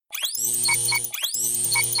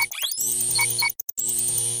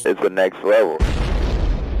it's the next level.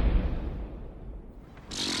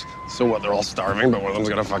 So what, they're all starving, but one of them's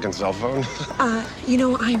got a fucking cell phone?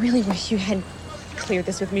 I really wish you had cleared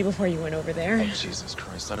this with me before you went over there. Oh, Jesus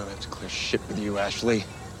Christ, I don't have to clear shit with you, Ashley.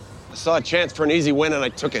 I saw a chance for an easy win and I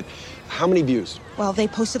took it. How many views? Well, they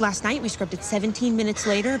posted last night. We scrubbed it 17 minutes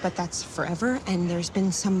later, but that's forever. And there's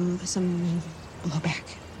been some blowback.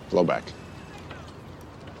 Blowback.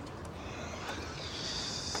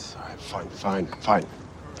 All right, fine.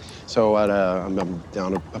 So I'm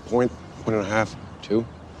down a point, 1.5, 2?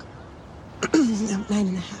 No,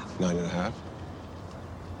 9.5. 9.5?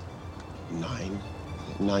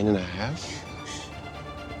 9.5?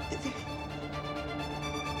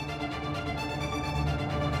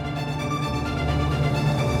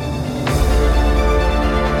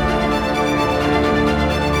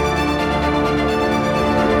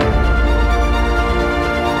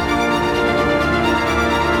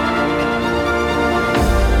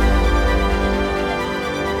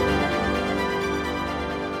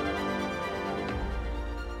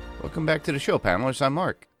 Welcome back to the show, panelists. I'm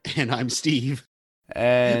Mark. And I'm Steve.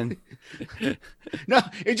 And no,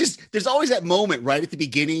 there's always that moment right at the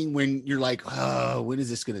beginning when you're like, oh, when is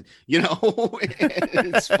this gonna,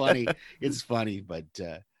 it's funny, but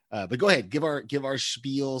go ahead, give our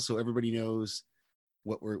spiel so everybody knows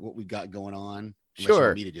what we got going on. Sure. You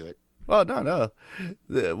want me to do it. Well, no.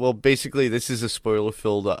 Well, basically, this is a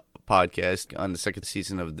spoiler-filled podcast on the second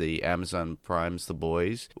season of the Amazon Prime's The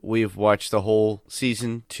Boys. We've watched the whole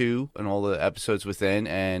season 2 and all the episodes within,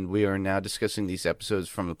 and we are now discussing these episodes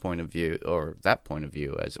from the point of view, or that point of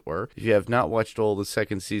view, as it were. If you have not watched all the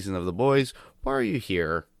second season of The Boys, why are you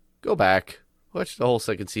here? Go back, watch the whole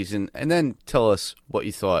second season, and then tell us what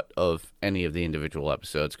you thought of any of the individual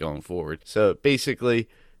episodes going forward. So basically,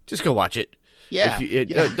 just go watch it. Yeah.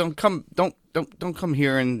 Don't come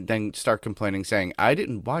here and then start complaining, saying I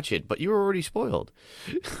didn't watch it, but you were already spoiled.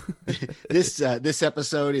 This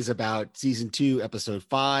episode is about season 2, episode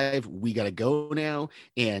 5. We gotta go now,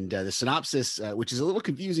 and the synopsis, which is a little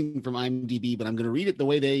confusing from IMDb, but I'm going to read it the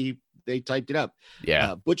way they typed it up.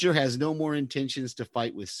 Yeah. Butcher has no more intentions to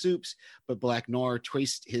fight with Soups, but Black Noir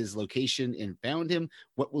traced his location and found him.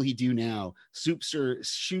 What will he do now? Soups are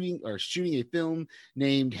shooting a film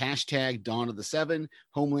named #Dawn of the Seven.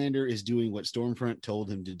 Homelander is doing what Stormfront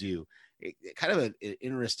told him to do. Kind of an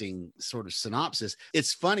interesting sort of synopsis.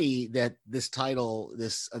 It's funny that this title,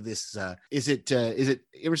 is it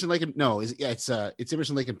Emerson Lake and no, it's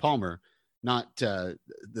Emerson Lake and Palmer, not the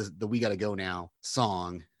We Gotta Go Now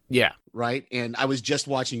song. Yeah. Right. And I was just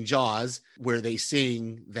watching Jaws where they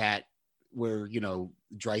sing that, where,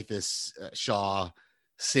 Dreyfus, Shaw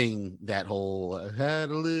sing that whole had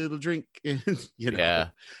a little drink. Yeah.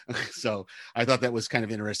 So I thought that was kind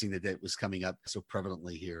of interesting that was coming up so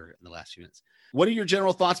prevalently here in the last few minutes. What are your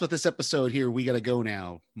general thoughts about this episode here? We got to go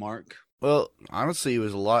now, Mark. Well, honestly, it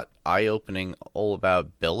was a lot eye-opening all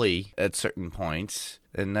about Billy at certain points.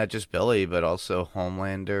 And not just Billy, but also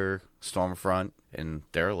Homelander, Stormfront, and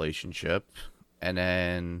their relationship. And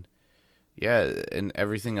then, and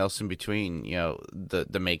everything else in between,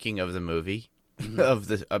 the making of the movie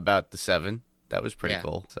about the Seven. That was pretty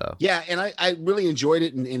cool. So yeah, and I really enjoyed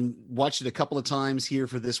it and watched it a couple of times here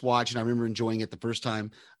for this watch, and I remember enjoying it the first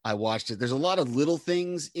time I watched it. There's a lot of little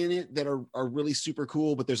things in it that are really super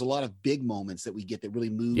cool, but there's a lot of big moments that we get that really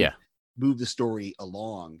move the story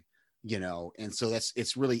along, and so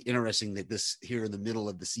it's really interesting that this here in the middle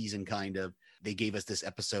of the season they gave us this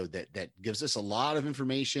episode that gives us a lot of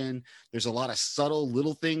information. There's a lot of subtle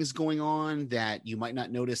little things going on that you might not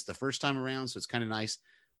notice the first time around, so it's kind of nice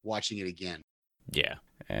watching it again. Yeah,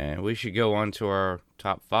 and we should go on to our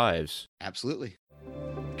top 5s. Absolutely.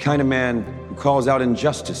 Kind of man who calls out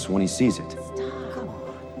injustice when he sees it. Come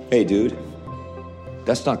on. Hey, dude,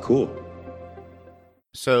 that's not cool.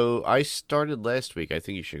 So I started last week. I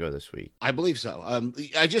think you should go this week. I believe so.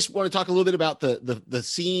 I just want to talk a little bit about the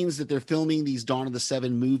scenes that they're filming these Dawn of the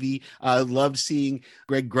Seven movie. I loved seeing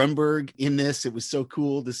Greg Grunberg in this. It was so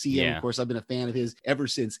cool to see him. Of course, I've been a fan of his ever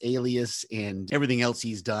since Alias and everything else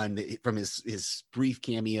he's done from his brief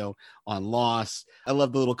cameo on Lost. I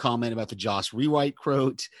love the little comment about the Joss rewrite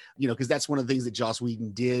quote, because that's one of the things that Joss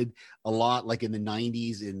Whedon did a lot, like in the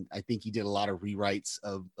 90s. And I think he did a lot of rewrites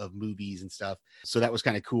of movies and stuff. So that was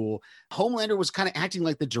kind of cool. Homelander was kind of acting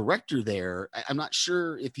like the director there. I'm not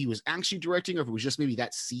sure if he was actually directing or if it was just maybe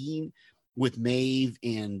that scene with Maeve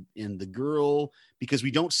and the girl, because we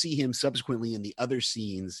don't see him subsequently in the other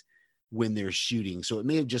scenes when they're shooting. So it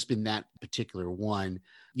may have just been that particular one.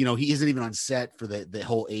 He isn't even on set for the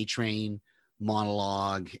whole A-Train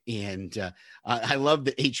monologue. And I love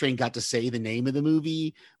that A-Train got to say the name of the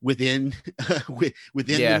movie within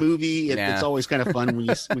the movie. It's always kind of fun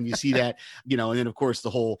when you see that, you know. And then of course the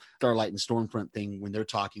whole Starlight and Stormfront thing, when they're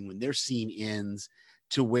talking, when their scene ends,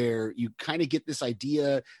 to where you kind of get this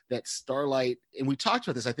idea that Starlight, and we talked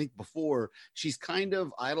about this, I think, before, she's kind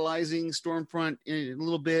of idolizing Stormfront a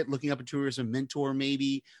little bit, looking up to her as a mentor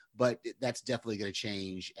maybe, but that's definitely going to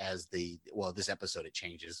change as this episode, it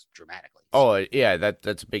changes dramatically. Oh yeah,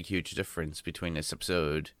 that's a big, huge difference between this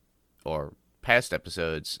episode or past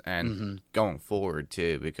episodes and going forward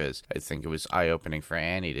too, because I think it was eye-opening for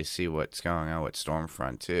Annie to see what's going on with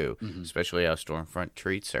Stormfront too, especially how Stormfront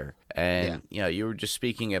treats her. And you know, you were just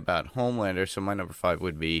speaking about Homelander, so my number 5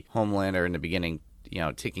 would be Homelander in the beginning, you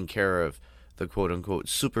know, taking care of the quote-unquote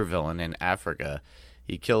supervillain in Africa.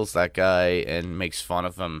 He kills that guy and makes fun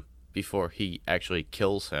of him before he actually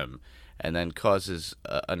kills him, and then causes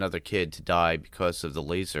another kid to die because of the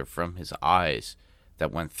laser from his eyes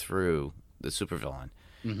that went through the supervillain.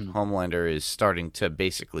 Homelander is starting to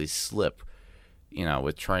basically slip, you know,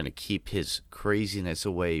 with trying to keep his craziness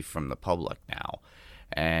away from the public now.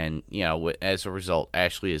 And, you know, as a result,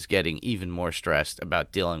 Ashley is getting even more stressed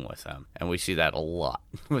about dealing with him. And we see that a lot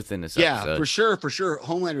within this episode. Yeah, for sure.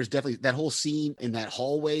 Homelander is definitely, that whole scene in that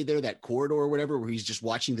hallway there, that corridor or whatever, where he's just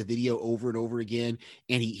watching the video over and over again,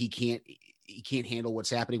 and he can't handle what's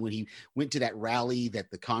happening. When he went to that rally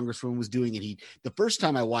that the congresswoman was doing, and the first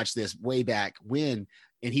time I watched this way back when,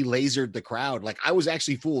 and he lasered the crowd, like, I was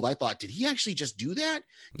actually fooled. I thought, did he actually just do that?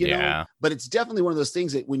 You know? But it's definitely one of those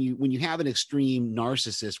things that when you have an extreme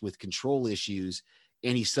narcissist with control issues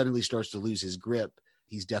and he suddenly starts to lose his grip,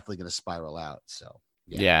 he's definitely going to spiral out. So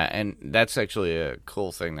yeah, and that's actually a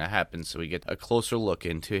cool thing that happens. So we get a closer look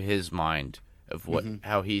into his mind of what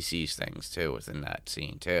how he sees things too within that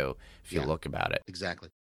scene too, if you look about it. Exactly.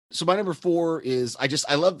 So my number 4 is,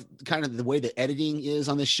 I love kind of the way the editing is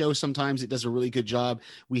on this show. Sometimes it does a really good job.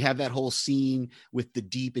 We have that whole scene with the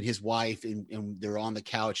Deep and his wife, and they're on the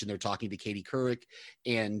couch and they're talking to Katie Couric,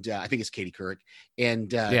 and I think it's Katie Couric, and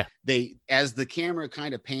they, as the camera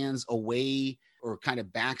kind of pans away or kind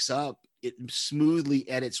of backs up, it smoothly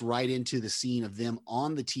edits right into the scene of them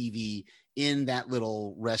on the TV in that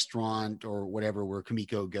little restaurant or whatever, where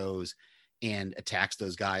Kimiko goes and attacks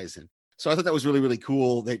those guys. And so I thought that was really, really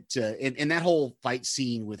cool. That and that whole fight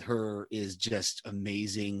scene with her is just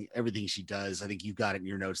amazing. Everything she does. I think you got it in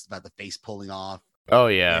your notes about the face pulling off. Oh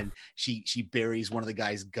yeah. And she buries one of the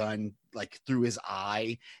guy's gun like through his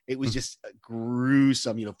eye. It was just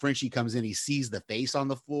gruesome. You know, Frenchie comes in, he sees the face on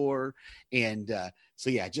the floor, and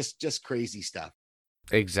so yeah, just crazy stuff.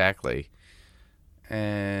 Exactly.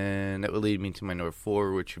 And that would lead me to my number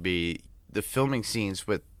 4, which would be the filming scenes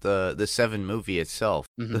with the Seven movie itself.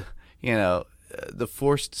 You know, the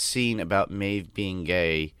forced scene about Maeve being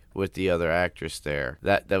gay with the other actress there,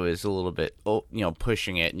 that was a little bit, you know,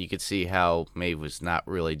 pushing it, and you could see how Maeve was not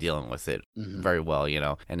really dealing with it very well, you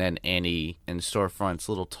know. And then Annie and Stormfront's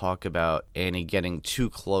little talk about Annie getting too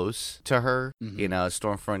close to her. You know,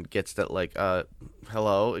 Stormfront gets that, like,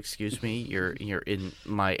 hello, excuse me, you're in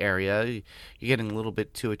my area, you're getting a little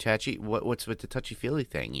bit too attachy. What's with the touchy-feely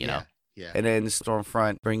thing, you know? Yeah. And then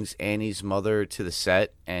Stormfront brings Annie's mother to the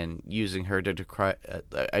set, and using her to decry,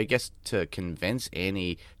 I guess, to convince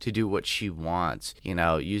Annie to do what she wants. You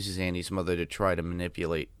know, uses Annie's mother to try to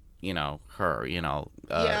manipulate, you know, her, you know.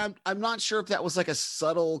 I'm not sure if that was like a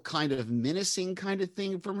subtle kind of menacing kind of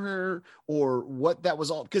thing from her, or what that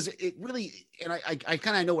was all, because it really, and I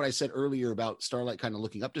kind of know what I said earlier about Starlight kind of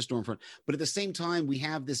looking up to Stormfront, but at the same time, we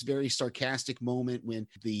have this very sarcastic moment when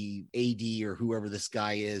the AD or whoever this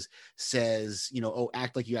guy is says, you know, oh,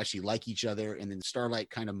 act like you actually like each other. And then Starlight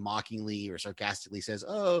kind of mockingly or sarcastically says,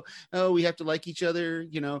 oh, we have to like each other,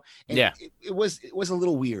 you know. And it was a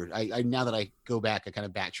little weird. I now that I go back, I kind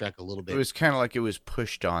of backtrack a little bit. It was kind of like it was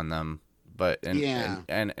pushed on them, but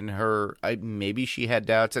and her, maybe she had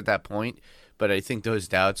doubts at that point, but I think those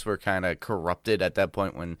doubts were kind of corrupted at that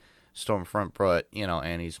point when Stormfront brought, you know,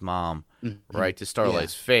 Annie's mom right to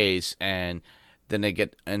Starlight's face, and then they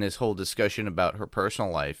get in this whole discussion about her personal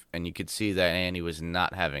life, and you could see that Annie was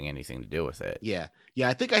not having anything to do with it. Yeah,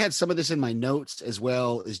 I think I had some of this in my notes as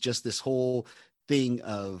well, is just this whole thing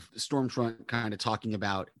of Stormfront kind of talking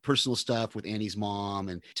about personal stuff with Annie's mom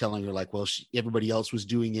and telling her, like, well, everybody else was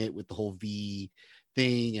doing it with the whole V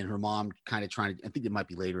thing, and her mom kind of trying to, I think it might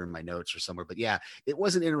be later in my notes or somewhere, but yeah, it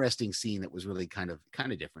was an interesting scene that was really kind of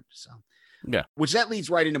different. So yeah, which that leads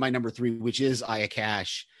right into my number 3, which is Aya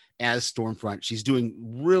Cash. as Stormfront. She's doing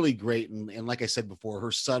really great. And like I said before,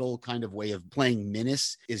 her subtle kind of way of playing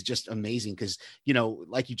menace is just amazing. Cause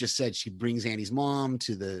like you just said, she brings Annie's mom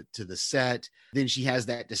to the set. Then she has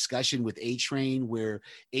that discussion with A-Train where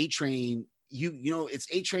A-Train, it's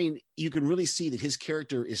A-Train. You can really see that his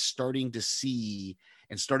character is starting to see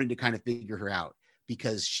and starting to kind of figure her out,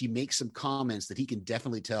 because she makes some comments that he can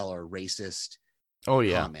definitely tell are racist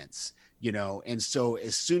comments, and so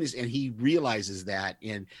as soon as, and he realizes that.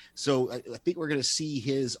 And so I think we're going to see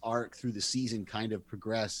his arc through the season kind of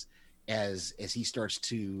progress as he starts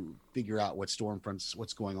to figure out what's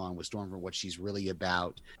going on with Stormfront, what she's really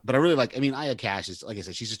about. But I really Aya Cash is, like I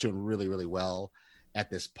said, she's just doing really, really well at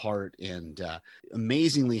this part. And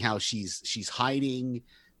amazingly how she's hiding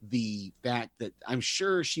the fact that I'm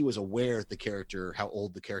sure she was aware of how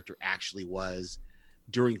old the character actually was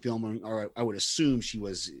during filming, or I would assume she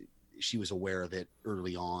was aware of it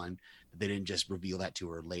early on. They didn't just reveal that to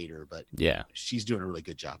her later, but yeah, she's doing a really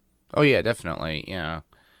good job. Oh yeah, definitely. And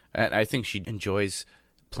I think she enjoys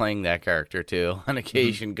playing that character too on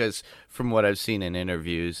occasion, because from what I've seen in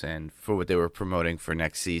interviews and for what they were promoting for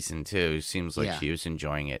next season too, it seems like she was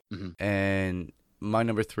enjoying it. And my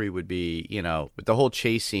number 3 would be, with the whole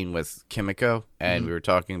chase scene with Kimiko, and we were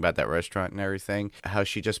talking about that restaurant and everything, how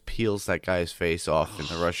she just peels that guy's face off in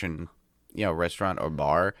the Russian, restaurant or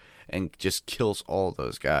bar, and just kills all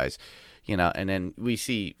those guys, and then we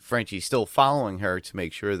see Frenchie still following her to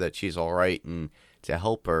make sure that she's all right and to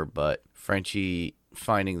help her, but Frenchie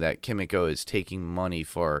finding that Kimiko is taking money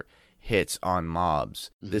for hits on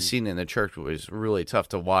mobs. The scene in the church was really tough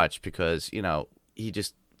to watch because, he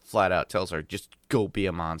just flat out tells her, just go be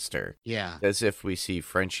a monster. Yeah. As if we see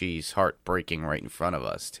Frenchie's heart breaking right in front of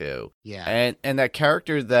us too. Yeah. And that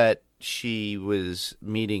character that she was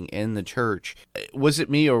meeting in the church, was it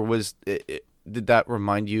me, or did that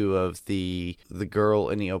remind you of the girl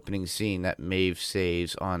in the opening scene that Maeve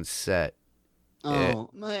saves on set? Oh,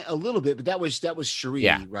 a little bit, but that was Cherie,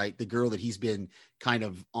 right? The girl that he's been kind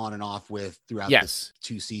of on and off with throughout the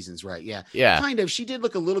 2 seasons, right? Yeah. Kind of. She did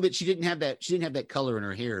look a little bit. She didn't have that color in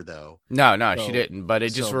her hair, though. No, so, she didn't. But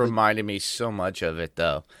it just reminded me so much of it,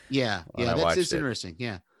 though. Yeah, that's interesting.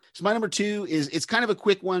 Yeah. So my number 2 it's kind of a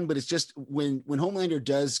quick one, but it's just when Homelander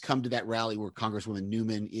does come to that rally where Congresswoman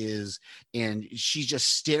Newman is, and she's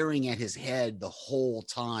just staring at his head the whole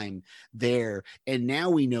time there. And now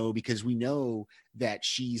we know, because we know that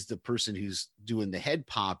she's the person who's doing the head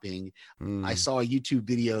popping. I saw a YouTube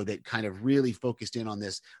video that kind of really focused in on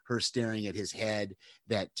this, her staring at his head,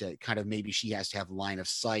 that kind of maybe she has to have line of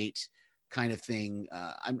sight kind of thing.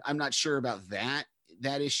 I'm not sure about that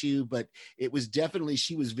issue, but it was definitely,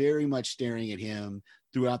 she was very much staring at him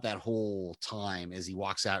throughout that whole time as he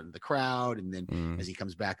walks out in the crowd, and then as he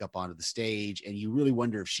comes back up onto the stage, and you really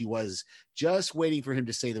wonder if she was just waiting for him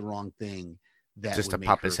to say the wrong thing, that just to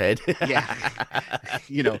pop his head.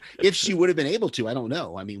 If she would have been able to, I don't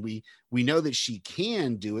know. I mean, we know that she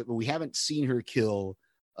can do it, but we haven't seen her kill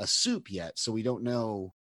a soup yet, so we don't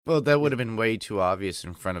know. Well, that would have been way too obvious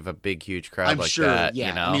in front of a big, huge crowd like sure, that.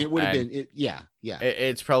 Yeah, I mean, it would have been.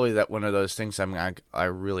 It's probably that one of those things. I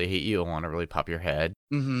really hate you. I want to really pop your head,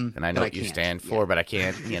 and I know what you stand for, but I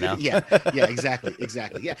can't. Yeah, exactly.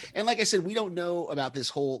 Yeah, and like I said, we don't know about this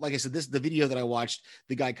whole. Like I said, the video that I watched,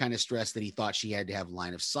 the guy kind of stressed that he thought she had to have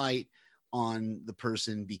line of sight on the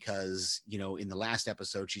person, because in the last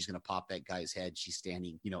episode she's going to pop that guy's head, she's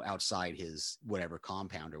standing outside his whatever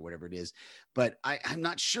compound or whatever it is, but I'm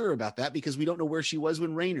not sure about that, because we don't know where she was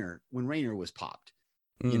when Raynor was popped,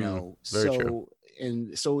 so true.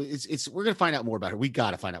 And so it's we're going to find out more about her. We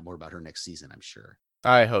got to find out more about her next season, I'm sure.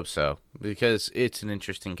 I hope so, because it's an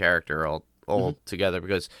interesting character all together,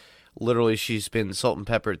 because literally she's been salt and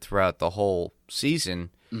peppered throughout the whole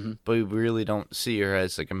season. But we really don't see her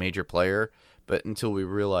as like a major player, but until we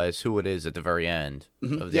realize who it is at the very end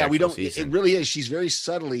of the actual season. It really is. She's very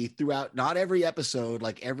subtly throughout, not every episode,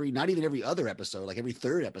 not even every other episode, like every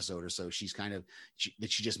third episode or so, she's kind of, she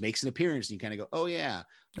just makes an appearance, and you kind of go, oh yeah,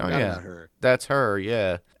 about her. That's her,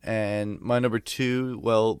 yeah. And my number 2,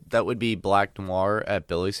 well, that would be Black Noir at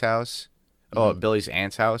Billy's house. Billy's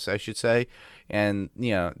aunt's house, I should say. And,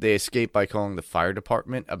 they escape by calling the fire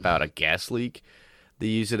department about a gas leak. They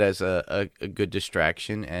use it as a good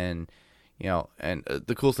distraction, and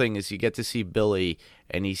the cool thing is you get to see Billy,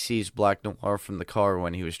 and he sees Black Noir from the car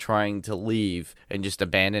when he was trying to leave and just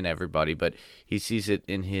abandon everybody, but he sees it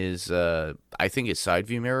in his I think his side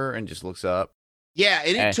view mirror, and just looks up. Yeah,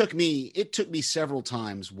 and it took me several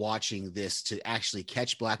times watching this to actually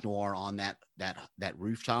catch Black Noir on that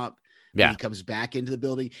rooftop. Yeah, when he comes back into the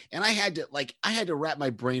building, and I had to wrap my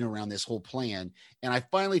brain around this whole plan, and I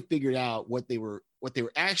finally figured out what they were what they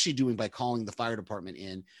were actually doing by calling the fire department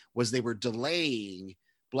in was they were delaying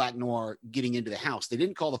Black Noir getting into the house. They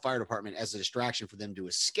didn't call the fire department as a distraction for them to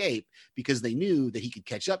escape because they knew that he could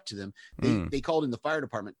catch up to them. They called in the fire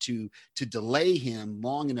department to delay him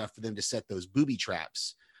long enough for them to set those booby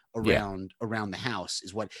traps around the house.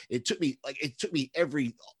 Is what it took me. Like it took me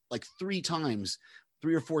every like 3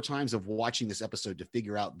 or 4 times of watching this episode to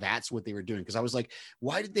figure out that's what they were doing. Because I was like,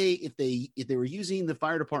 why did they, if they were using the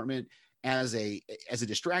fire department as a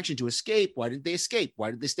distraction to escape, why didn't they escape?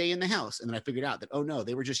 Why did they stay in the house? And then I figured out that, oh no,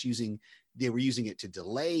 they were using it to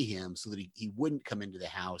delay him so that he wouldn't come into the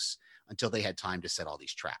house until they had time to set all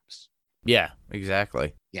these traps. Yeah,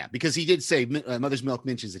 exactly. Yeah, because he did say Mother's Milk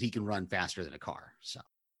mentions that he can run faster than a car. So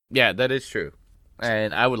yeah, that is true.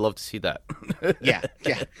 And I would love to see that. yeah,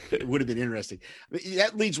 it would have been interesting.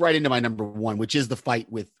 That leads right into my number 1, which is the fight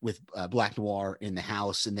with Black Noir in the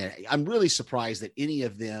house. And then I'm really surprised that any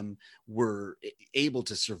of them were able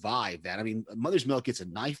to survive that. I mean, Mother's Milk gets a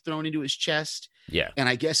knife thrown into his chest. Yeah. And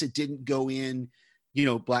I guess it didn't go in,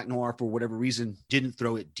 Black Noir, for whatever reason, didn't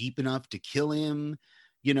throw it deep enough to kill him.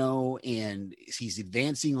 And he's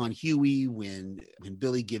advancing on Huey when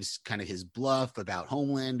Billy gives kind of his bluff about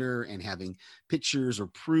Homelander and having pictures or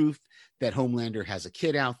proof that Homelander has a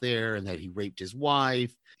kid out there and that he raped his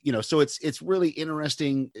wife. So it's really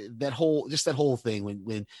interesting, that whole thing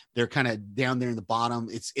when they're kind of down there in the bottom.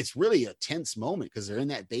 It's really a tense moment because they're in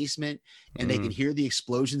that basement and they can hear the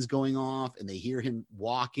explosions going off and they hear him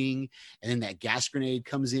walking, and then that gas grenade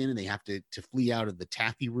comes in and they have to flee out of the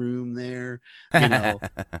taffy room there.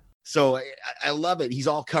 So I love it. He's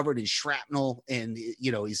all covered in shrapnel and,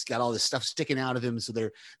 he's got all this stuff sticking out of him. So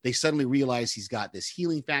they suddenly realize he's got this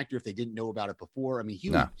healing factor if they didn't know about it before. I mean,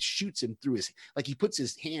 Huey shoots him through he puts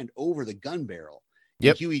his hand over the gun barrel.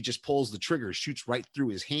 Yep. Huey just pulls the trigger, shoots right through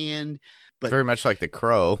his hand. But very much like the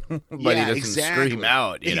Crow, but he doesn't scream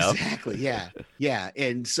out, Exactly. Yeah. Yeah.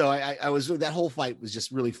 And so I was, that whole fight was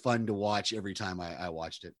just really fun to watch every time I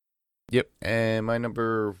watched it. Yep. And my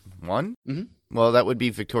number 1? Mm-hmm. Well, that would be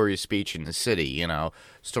Victoria's speech in the city,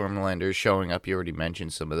 Stormlander showing up. You already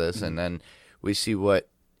mentioned some of this. Mm-hmm. And then we see what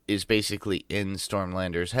is basically in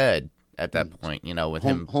Stormlander's head at that point, with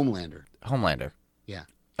him. Homelander. Yeah.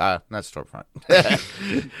 Not Stormfront.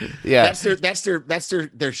 Yeah. That's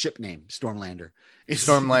their ship name, Stormlander.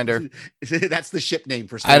 Stormlander. That's the ship name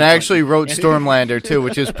for Stormlander. And I actually wrote Stormlander too,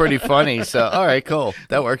 which is pretty funny. So, all right, cool.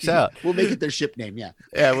 That works out. We'll make it their ship name. Yeah.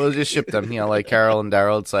 Yeah. We'll just ship them, like Carol and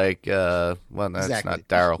Daryl. It's like, well, that's exactly. not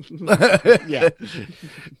Daryl. Yeah.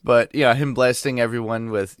 But, him blasting everyone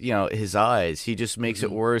with, his eyes. He just makes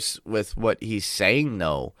it worse with what he's saying,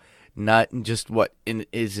 though. Not just what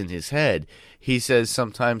is in his head. He says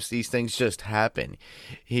sometimes these things just happen.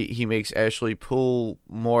 He makes Ashley pull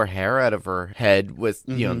more hair out of her head with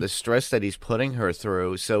the stress that he's putting her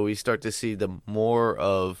through. So we start to see the more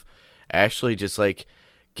of Ashley just like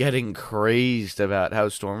getting crazed about how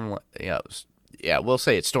we'll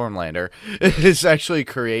say it's Stormlander is actually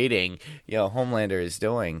creating, Homelander is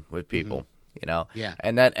doing with people. Yeah.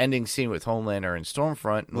 And that ending scene with Homelander and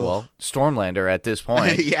Stormfront, well, Stormlander at this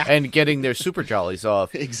point, yeah. And getting their super jollies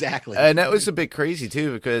off. Exactly. And that was a bit crazy,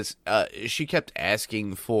 too, because she kept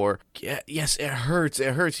asking for, yes, it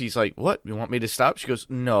hurts. He's like, what? You want me to stop? She goes,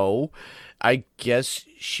 no. I guess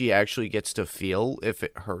she actually gets to feel if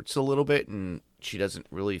it hurts a little bit, and she doesn't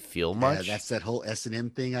really feel much. Yeah, that's that whole S&M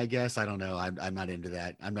thing, I guess. I don't know. I'm not into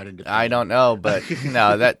that. I'm not into. I don't know, but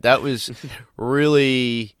no, that was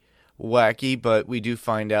really wacky, but we do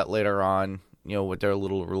find out later on, with their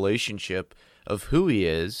little relationship of who he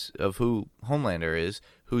is, of who Homelander is,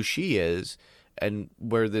 who she is, and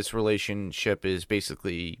where this relationship is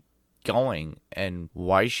basically going and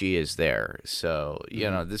why she is there. So,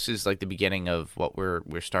 this is like the beginning of what we're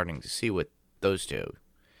starting to see with those two.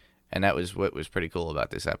 And that was what was pretty cool about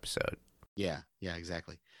this episode. Yeah,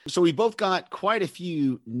 exactly. So we both got quite a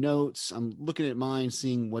few notes. I'm looking at mine,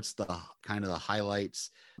 seeing what's the kind of the highlights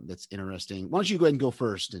that's interesting. Why don't you go ahead and go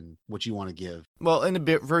first and what you want to give? Well, in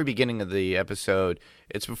the very beginning of the episode,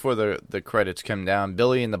 it's before the credits come down,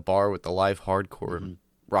 Billy in the bar with the live hardcore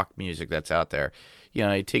rock music that's out there.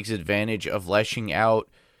 He takes advantage of lashing out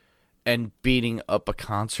and beating up a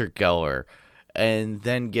concert goer and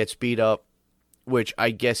then gets beat up, which I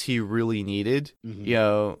guess he really needed,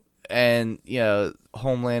 and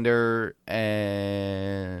Homelander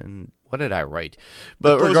and what did I write?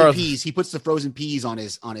 But regardless, peas. He puts the frozen peas on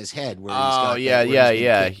his head. Where he's got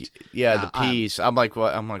the peas. I'm like,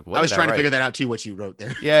 what? I was trying to figure that out too. What you wrote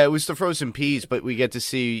there? Yeah, it was the frozen peas, but we get to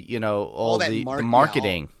see all the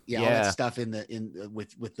marketing. All that stuff with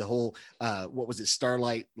the whole what was it?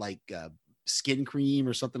 Starlight skin cream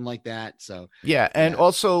or something like that. So yeah, and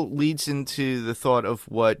also leads into the thought of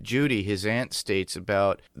what Judy, his aunt, states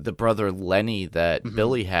about the brother Lenny that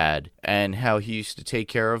Billy had, and how he used to take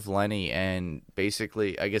care of Lenny, and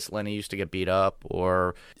basically, I guess Lenny used to get beat up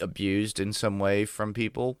or abused in some way from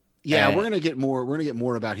people. Yeah, and we're gonna get more. We're gonna get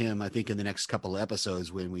more about him, I think, in the next couple of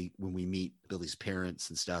episodes when we meet Billy's parents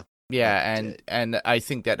and stuff. Yeah, and I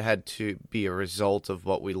think that had to be a result of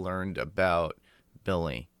what we learned about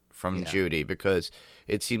Billy from Judy, because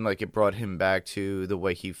it seemed like it brought him back to the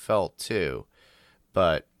way he felt too.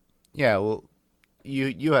 But yeah, well,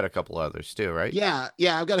 you had a couple others too, right? Yeah,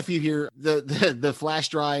 I've got a few here. The flash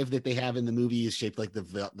drive that they have in the movie is shaped like the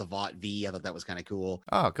Vought V. I thought that was kind of cool.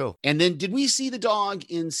 Oh, cool. And then, did we see the dog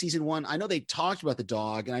in season 1? I know they talked about the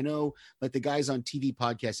dog, and I know like the guys on TV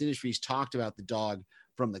Podcast Industries talked about the dog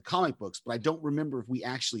from the comic books, but I don't remember if we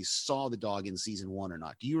actually saw the dog in season 1 or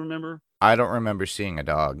not. Do you remember? I don't remember seeing a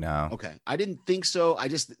dog, no. Okay. I didn't think so. I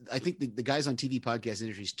think the guys on TV Podcast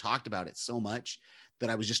Industries talked about it so much that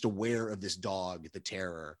I was just aware of this dog, the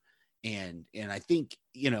Terror. And I think,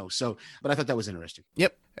 so, but I thought that was interesting.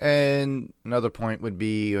 Yep. And another point would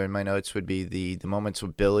be, or in my notes would be the moments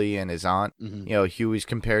with Billy and his aunt. Huey's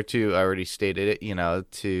compared to, I already stated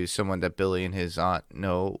it, to someone that Billy and his aunt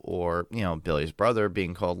know, or, Billy's brother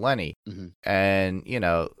being called Lenny. And,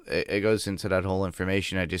 it goes into that whole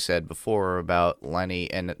information I just said before about Lenny,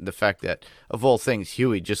 and the fact that, of all things,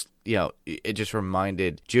 Huey just, it just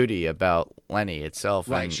reminded Judy about Lenny itself.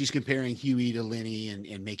 Right. And she's comparing Huey to Lenny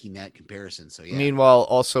and making that comparison. So, yeah. Meanwhile,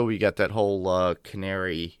 also, we got that whole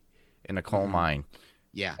canary in a coal mine.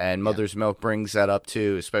 Yeah. And Mother's Milk brings that up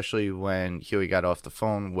too, especially when Huey got off the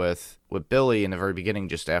phone with Billy in the very beginning,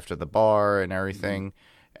 just after the bar and everything.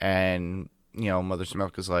 And, Mother's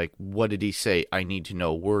Milk was like, what did he say? I need to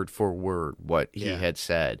know word for word what he had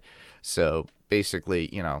said. So basically,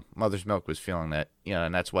 Mother's Milk was feeling that,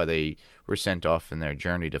 and that's why they were sent off in their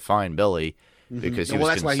journey to find Billy. Because he was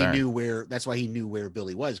that's concerned. why he knew where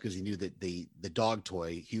Billy was, because he knew that the dog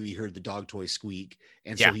toy, Huey heard the dog toy squeak,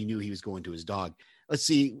 and so he knew he was going to his dog. Let's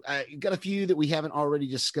see, got a few that we haven't already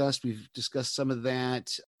discussed. We've discussed some of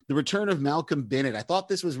that. The return of Malcolm Bennett. I thought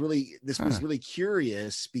this was really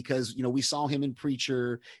curious because we saw him in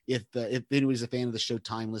Preacher. If anybody's a fan of the show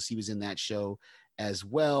Timeless, he was in that show as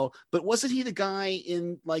well. But wasn't he the guy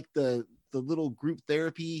in like the little group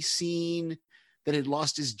therapy scene that had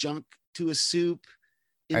lost his junk to a soup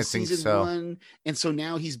in season 1, and so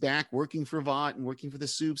now he's back working for Vought and working for the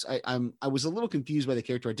soups? I was a little confused by the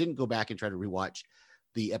character. I didn't go back and try to rewatch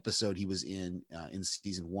the episode he was in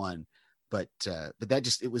season 1, but that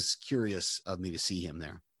just, it was curious of me to see him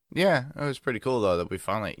there. Yeah, it was pretty cool though that we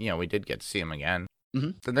finally, we did get to see him again.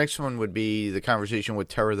 The next one would be the conversation with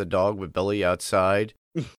Terror the dog with Billy outside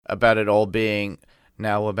about it all being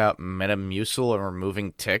now about Metamucil and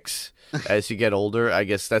removing ticks as you get older. I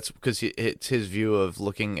guess that's because it's his view of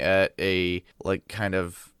looking at a kind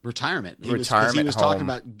of retirement. He was home. talking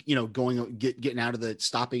about getting out of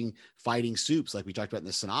stopping fighting soups, like we talked about in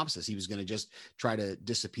the synopsis. He was going to just try to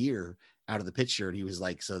disappear out of the picture, and he was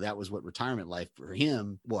like, so that was what retirement life for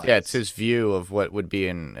him was. Yeah, it's his view of what would be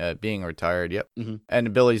in being retired. Yep.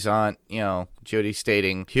 And Billy's aunt, Judy,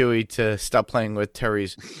 stating Huey to stop playing with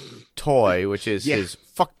Terry's toy, which is his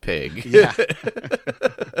fuck pig. Yeah.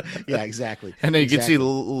 Yeah, exactly. And then you can see the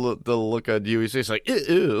look on Huey's face, like,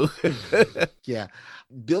 ew. Yeah.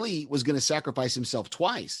 Billy was going to sacrifice himself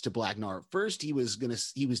twice to Black Nar. First,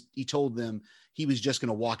 he told them he was just going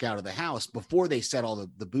to walk out of the house before they set all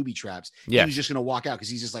the booby traps. Yeah. He was just going to walk out because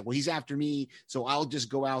he's just like, well, he's after me, so I'll just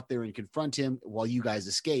go out there and confront him while you guys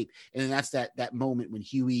escape. And then that's that moment when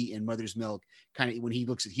Huey and Mother's Milk when he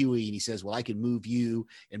looks at Huey and he says, well, I can move you.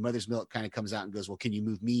 And Mother's Milk kind of comes out and goes, well, can you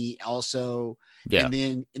move me also? Yeah. And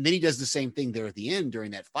then he does the same thing there at the end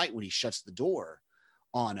during that fight when he shuts the door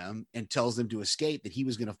on him and tells them to escape, that he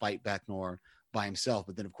was going to fight Black Nar by himself.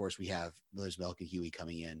 But then of course we have Mother's Milk and Huey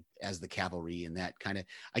coming in as the cavalry, and that kind of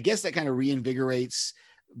reinvigorates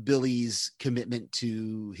Billy's commitment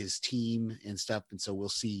to his team and stuff. And so we'll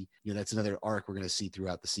see, that's another arc we're going to see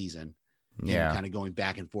throughout the season. Yeah. Kind of going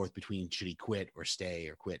back and forth between should he quit or stay,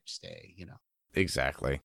 or quit, stay,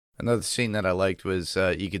 Exactly. Another scene that I liked was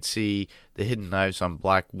you could see the hidden knives on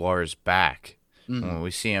Black Noir's back. When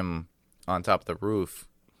we see him on top of the roof,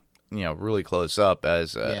 really close up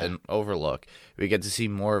as an overlook. We get to see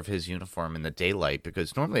more of his uniform in the daylight,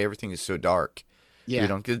 because normally everything is so dark. Yeah. We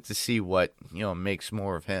don't get to see what, makes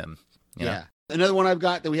more of him. You know? Another one I've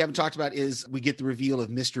got that we haven't talked about is we get the reveal of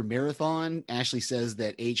Mr. Marathon. Ashley says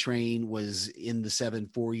that A-Train was in the 7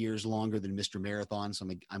 4 years longer than Mr. Marathon. So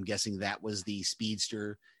I'm guessing that was the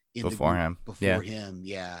speedster before him. Before him.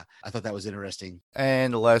 Yeah. I thought that was interesting.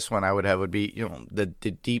 And the last one I would have would be, the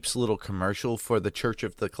Deep's little commercial for the Church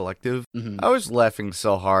of the Collective. Mm-hmm. I was laughing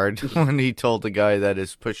so hard when he told the guy that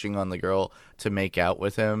is pushing on the girl to make out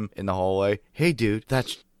with him in the hallway, "Hey, dude,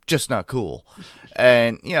 that's just not cool."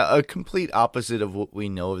 And a complete opposite of what we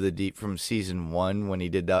know of the Deep from season 1 when he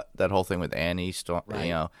did that whole thing with Annie,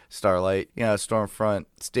 Right. Starlight, Stormfront,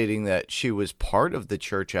 stating that she was part of the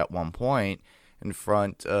church at one point in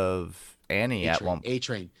front of Annie at one point.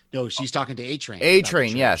 A-Train. No, she's talking to A-Train.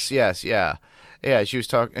 A-Train, yes, yeah. Yeah, she was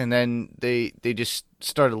talking, and then they just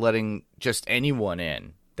started letting just anyone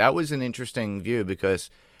in. That was an interesting view because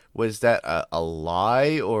was that a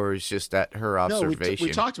lie or is just that her observation? No,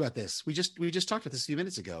 we talked about this. We just talked about this a few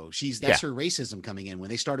minutes ago. That's her racism coming in when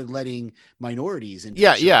they started letting minorities in.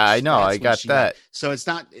 Yeah, I know. I got that. So it's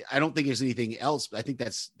not. I don't think there's anything else. I think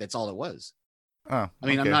that's all it was. Oh, I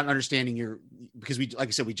mean, okay. I'm not understanding because like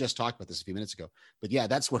I said, we just talked about this a few minutes ago. But yeah,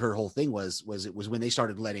 that's what her whole thing was. It was when they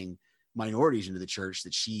started letting minorities into the church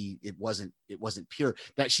that it wasn't pure.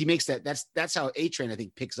 That she makes that's how A-Train I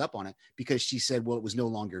think picks up on it because she said, well, it was no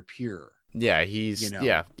longer pure. Yeah, he's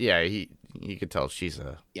you could tell she's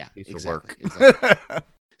a exactly, work. Exactly.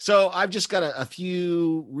 So I've just got a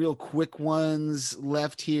few real quick ones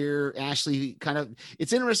left here. Ashley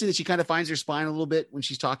it's interesting that she kind of finds her spine a little bit when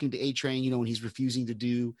she's talking to A-Train, when he's refusing to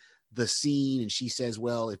do the scene. And she says,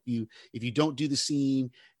 well, if you don't do the scene,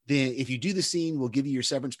 then if you do the scene, we'll give you your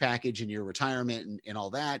severance package and your retirement and all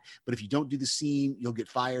that. But if you don't do the scene, you'll get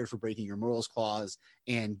fired for breaking your morals clause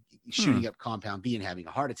and shooting up Compound B and having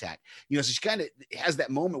a heart attack. So she kind of has that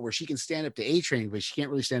moment where she can stand up to A-Train, but she can't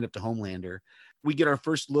really stand up to Homelander. We get our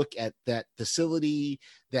first look at that facility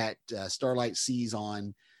that Starlight sees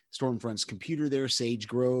on Stormfront's computer there, Sage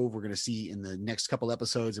Grove. We're going to see in the next couple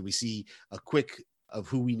episodes, and we see a quick of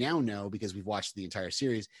who we now know because we've watched the entire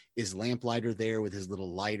series is Lamplighter there with his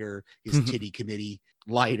little lighter, his titty committee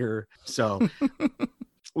lighter. So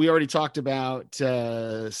we already talked about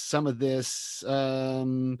some of this.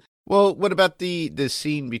 Well, what about the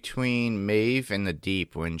scene between Maeve and the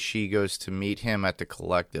Deep when she goes to meet him at the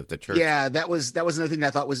Collective, the church? Yeah, that was another thing that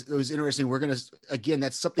I thought was interesting. We're going to, again,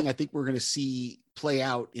 that's something I think we're going to see play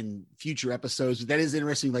out in future episodes. That is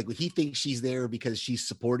interesting. Like he thinks she's there because she's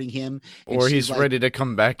supporting him, or he's ready to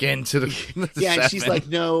come back into the yeah. And she's like,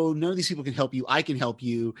 no, none of these people can help you. I can help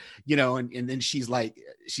you, and then she's like,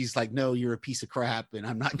 no, you're a piece of crap, and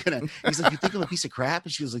I'm not gonna. He's like, you think I'm a piece of crap?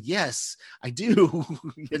 And she was like, yes, I do.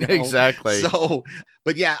 Exactly. So,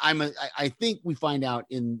 but yeah, I think we find out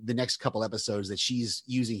in the next couple episodes that she's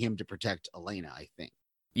using him to protect Elena. I think.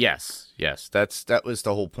 Yes. That was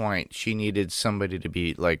the whole point. She needed somebody to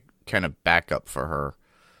be like kind of backup for her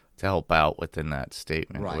to help out within that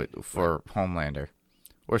statement for Homelander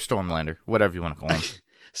or Stormlander, whatever you want to call him.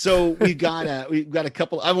 So we've got a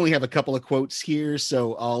couple. I only have a couple of quotes here,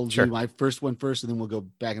 so I'll do my first one first, and then we'll go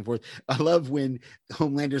back and forth. I love when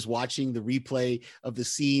Homelander's watching the replay of the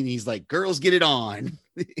scene. He's like, "Girls, get it on,"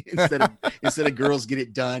 instead of "Girls, get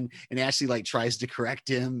it done." And Ashley tries to correct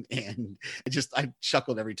him, and I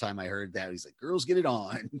chuckled every time I heard that. He's like, "Girls, get it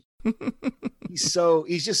on."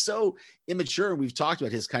 He's just so immature. We've talked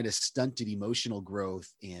about his kind of stunted emotional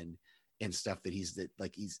growth and stuff that he's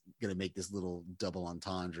gonna make this little double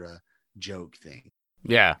entendre joke thing.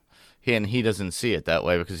 Yeah, he doesn't see it that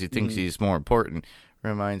way because he thinks he's more important.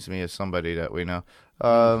 Reminds me of somebody that we know.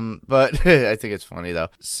 But I think it's funny though.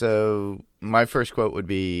 So my first quote would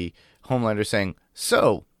be Homelander saying,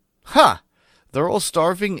 "So, they're all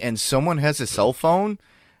starving and someone has a cell phone."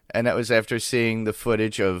 And that was after seeing the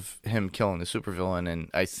footage of him killing the supervillain, and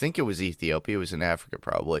I think it was Ethiopia. It was in Africa,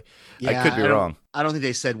 probably. Yeah, I could be wrong. I don't think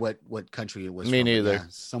they said what country it was. Me neither.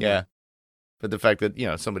 Yeah, but the fact that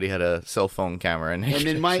somebody had a cell phone camera, and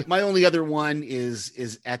then my only other one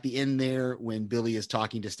is at the end there when Billy is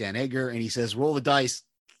talking to Stan Edgar, and he says, "Roll the dice."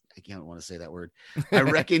 I can't want to say that word. I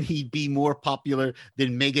reckon he'd be more popular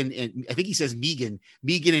than Megan. And I think he says Megan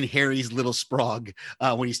and Harry's little Sprague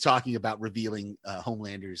when he's talking about revealing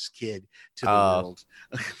Homelander's kid to the world.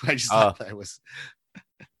 I just thought that was.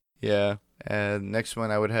 Yeah. And next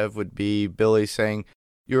one I would have would be Billy saying,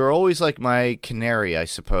 "You're always like my canary, I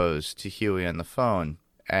suppose," to Huey on the phone.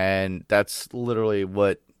 And that's literally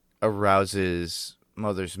what arouses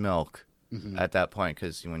Mother's Milk at that point,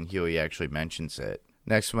 because when Huey actually mentions it.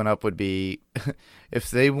 Next one up would be, if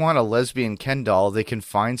they want a lesbian Ken doll, they can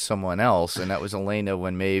find someone else. And that was Elena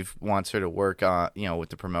when Maeve wants her to work on, with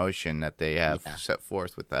the promotion that they have set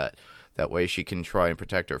forth with that. That way she can try and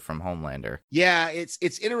protect her from Homelander. Yeah, it's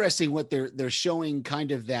interesting what they're showing,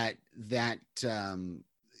 kind of that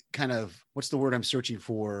kind of, what's the word I'm searching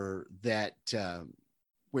for, that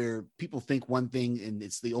where people think one thing and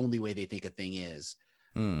it's the only way they think a thing is.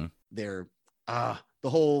 They're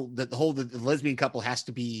the lesbian couple has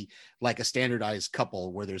to be like a standardized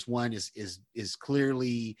couple where there's one is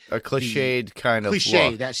clearly a cliched kind of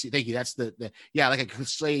cliche. look. That's thank you. That's the like a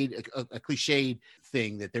cliched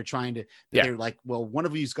thing that they're trying to. They're like, well, one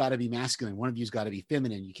of you's got to be masculine, one of you's got to be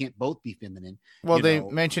feminine. You can't both be feminine. Well, they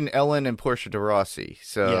mentioned Ellen and Portia de Rossi,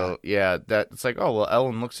 so that's like, oh well,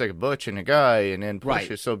 Ellen looks like a butch and a guy, and then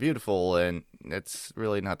Portia's so beautiful, and it's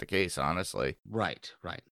really not the case, honestly. Right.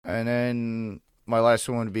 And then my last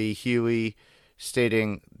one would be Huey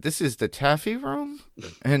stating, "This is the taffy room?"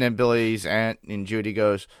 And then Billy's aunt and Judy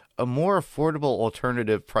goes, "A more affordable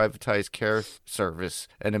alternative privatized care service."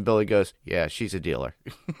 And then Billy goes, "Yeah, she's a dealer."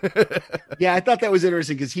 Yeah, I thought that was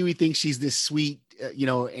interesting because Huey thinks she's this sweet,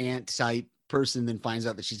 aunt type person, then finds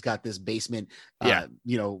out that she's got this basement,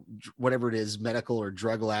 whatever it is, medical or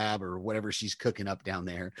drug lab or whatever she's cooking up down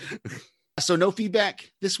there. So no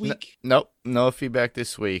feedback this week? Nope, no feedback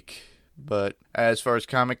this week. But as far as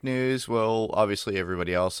comic news, well, obviously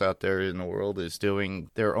everybody else out there in the world is doing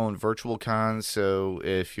their own virtual cons. So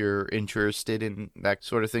if you're interested in that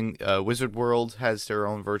sort of thing, Wizard World has their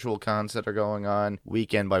own virtual cons that are going on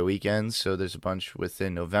weekend by weekend. So there's a bunch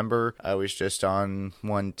within November. I was just on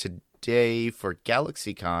one today for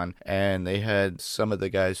GalaxyCon, and they had some of the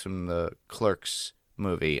guys from the Clerks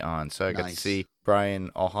movie on. So I got to see Brian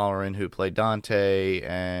O'Halloran, who played Dante,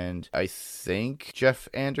 and I think Jeff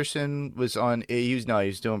Anderson was on. He was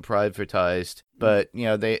doing privatized, but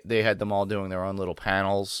they had them all doing their own little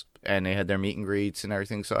panels, and they had their meet and greets and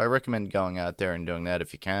everything. So I recommend going out there and doing that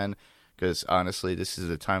if you can, because honestly, this is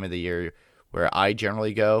the time of the year where I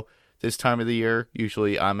generally go. This time of the year,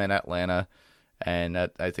 usually I'm in Atlanta. And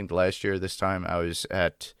I think last year, this time, I was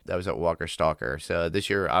at Walker Stalker. So this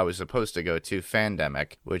year, I was supposed to go to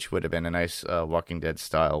Fandemic, which would have been a nice Walking Dead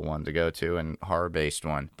style one to go to and horror-based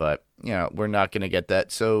one. But, we're not going to get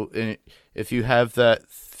that. So if you have that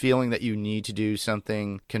feeling that you need to do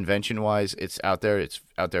something convention-wise, it's out there. It's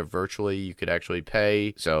out there virtually. You could actually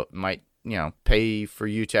pay. So it might, pay for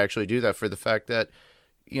you to actually do that for the fact that,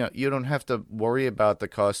 you don't have to worry about the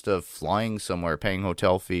cost of flying somewhere, paying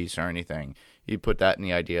hotel fees or anything. You put that in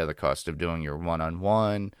the idea of the cost of doing your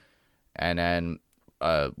one-on-one, and then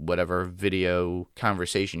whatever video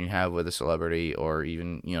conversation you have with a celebrity, or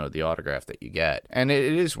even, the autograph that you get. And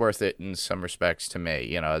it is worth it in some respects to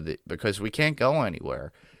me, because we can't go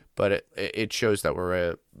anywhere. But it shows that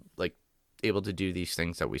we're able to do these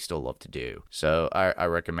things that we still love to do. So I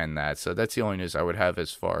recommend that. So that's the only news I would have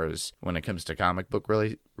as far as when it comes to comic book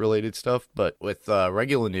related stuff. But with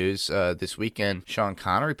regular news, this weekend, Sean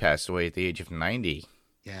Connery passed away at the age of 90.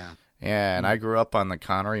 Yeah. Yeah, and I grew up on the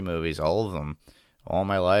Connery movies, all of them, all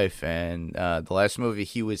my life. And the last movie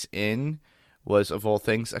he was in was, of all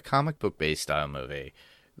things, a comic book based style movie,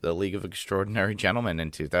 The League of Extraordinary Gentlemen, in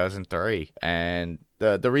 2003. And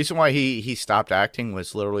the reason why he stopped acting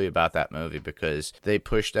was literally about that movie, because they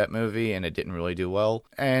pushed that movie and it didn't really do well.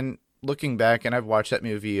 And looking back, and I've watched that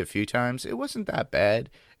movie a few times, it wasn't that bad.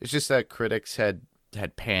 It's just that critics had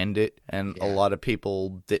panned it, and a lot of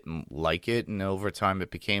people didn't like it, and over time it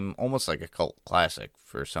became almost like a cult classic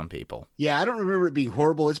for some people. Yeah, I don't remember it being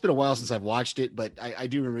horrible. It's been a while since I've watched it, but I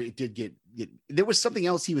do remember it did get there was something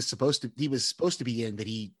else he was supposed to be in that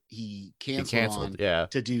he canceled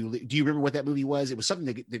to do. Do you remember what that movie was? It was something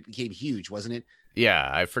that became huge, wasn't it? Yeah,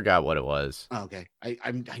 I forgot what it was. Oh, okay.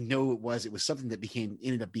 I know it was something that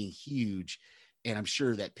ended up being huge, and I'm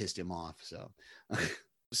sure that pissed him off. So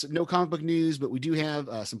So no comic book news, but we do have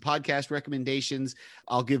some podcast recommendations.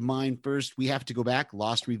 I'll give mine first. We have to go back.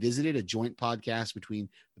 Lost Revisited, a joint podcast between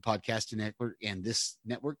the Podcast Network and this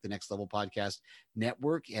network, the Next Level Podcast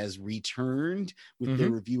Network, has returned with their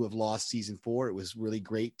review of Lost Season 4. It was really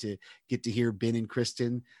great to get to hear Ben and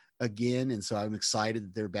Kristen again, and so I'm excited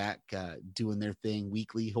that they're back doing their thing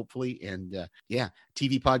weekly, hopefully. And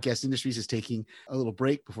TV Podcast Industries is taking a little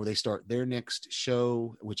break before they start their next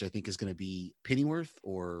show, which I think is going to be Pennyworth,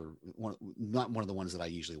 or not one of the ones that I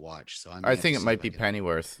usually watch. So I think it might be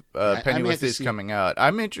Pennyworth. Pennyworth is coming out.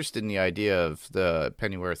 I'm interested in the idea of the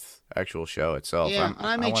Pennyworth actual show itself. Yeah,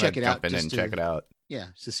 I may check it out. Check it out. Yeah,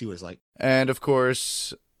 to see what it's like. And of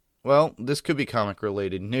course, well, this could be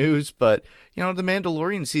comic-related news, but, The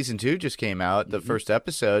Mandalorian Season 2 just came out, the first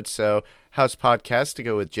episode, so how's podcast to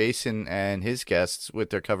go with Jason and his guests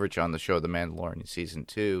with their coverage on the show The Mandalorian Season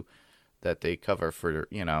 2 that they cover for,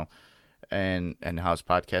 and how's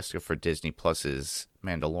podcast to go for Disney Plus's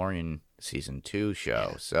Mandalorian season 2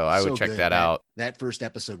 show. So I would check good. that out. That first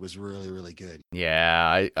episode was really, really good.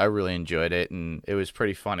 Yeah, I really enjoyed it, and it was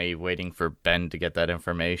pretty funny waiting for Ben to get that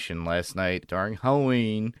information last night during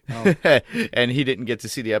Halloween. Oh. And he didn't get to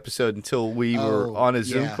see the episode until we were on a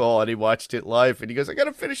Zoom call, and he watched it live, and he goes, I got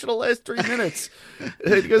to finish in the last 3 minutes.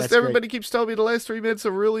 And he goes, everybody keeps telling me the last 3 minutes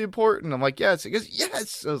are really important. I'm like, yes. He goes,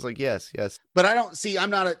 yes. I was like, yes. But I'm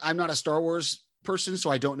not a Star Wars person, so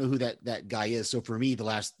I don't know who that guy is. So for me,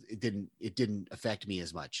 it didn't affect me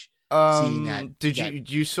as much. Seeing that,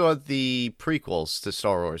 you saw the prequels to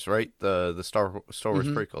Star Wars, right? The Star Wars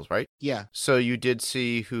prequels, right? Yeah. So you did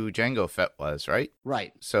see who Jango Fett was, right?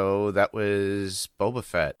 Right. So that was Boba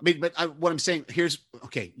Fett. I mean, but what I'm saying you're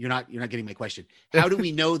not getting my question. How do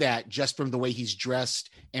we know that just from the way he's dressed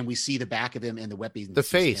and we see the back of him and the weapons? The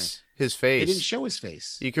face, his face. They didn't show his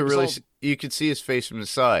face. You could you could see his face from the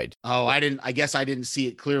side. Oh, I guess I didn't see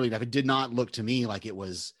it clearly enough. It did not look to me like it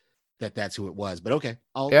was. That's who it was, but okay,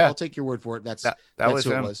 I'll take your word for it. That's was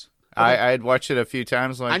who him. It was. Okay. I had watched it a few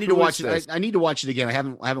times. Like, I need to watch it. I need to watch it again. I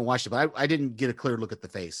haven't watched it, but I didn't get a clear look at the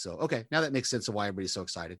face. So okay, now that makes sense of why everybody's so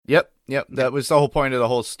excited. Yep. That was the whole point of the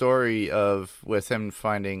whole story with him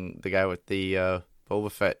finding the guy with the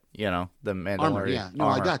Boba Fett. The Mandalorian armor. Yeah, no,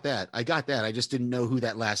 armor. I got that. I just didn't know who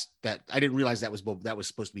that I didn't realize that was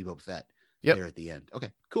supposed to be Boba Fett. Yep. There at the end.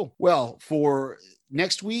 Okay, cool. Well, for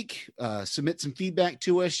next week, submit some feedback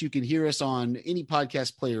to us. You can hear us on any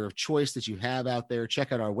podcast player of choice that you have out there.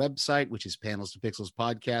 Check out our website, which is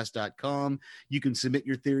panels2pixelspodcast.com. You can submit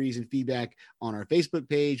your theories and feedback on our Facebook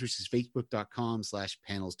page, which is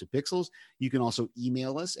facebook.com/panels2pixels. You can also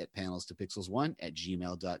email us at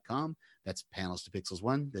panels2pixels1@gmail.com. That's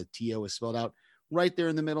panels2pixels1. The TO is spelled out right there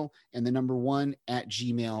in the middle, and the number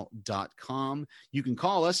 1@gmail.com. You can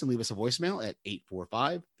call us and leave us a voicemail at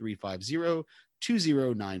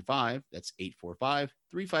 845-350-2095. That's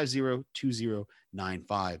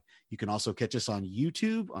 845-350-2095. You can also catch us on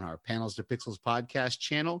YouTube on our Panels to Pixels podcast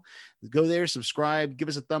channel. Go there, subscribe, give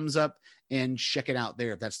us a thumbs up, and check it out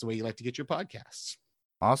there if that's the way you like to get your podcasts.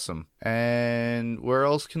 Awesome. And where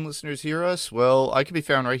else can listeners hear us? Well, I can be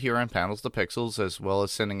found right here on Panels to Pixels, as well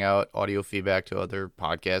as sending out audio feedback to other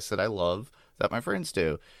podcasts that I love that my friends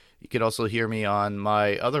do. You could also hear me on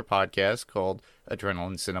my other podcast called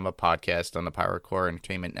Adrenaline Cinema Podcast on the Pyrocore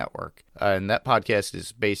Entertainment Network. And that podcast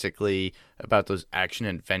is basically about those action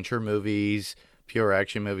adventure movies, pure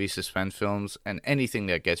action movies, suspense films, and anything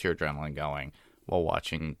that gets your adrenaline going while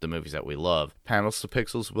watching the movies that we love. Panels to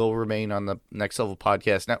Pixels will remain on the Next Level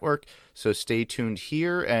Podcast Network, so stay tuned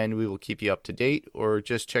here and we will keep you up to date, or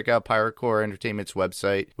just check out Pyrocore Entertainment's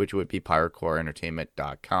website, which would be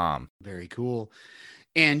pyrocoreentertainment.com. Very cool.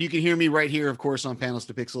 And you can hear me right here, of course, on Panels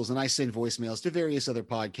to Pixels, and I send voicemails to various other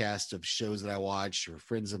podcasts of shows that I watch or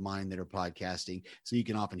friends of mine that are podcasting, so you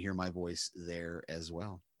can often hear my voice there as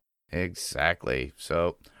well. Exactly.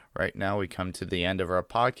 So right now we come to the end of our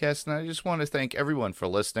podcast, and I just want to thank everyone for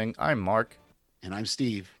listening. I'm Mark. And I'm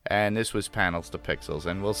Steve. And this was Panels to Pixels,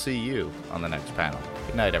 and we'll see you on the next panel.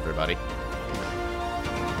 Good night, everybody.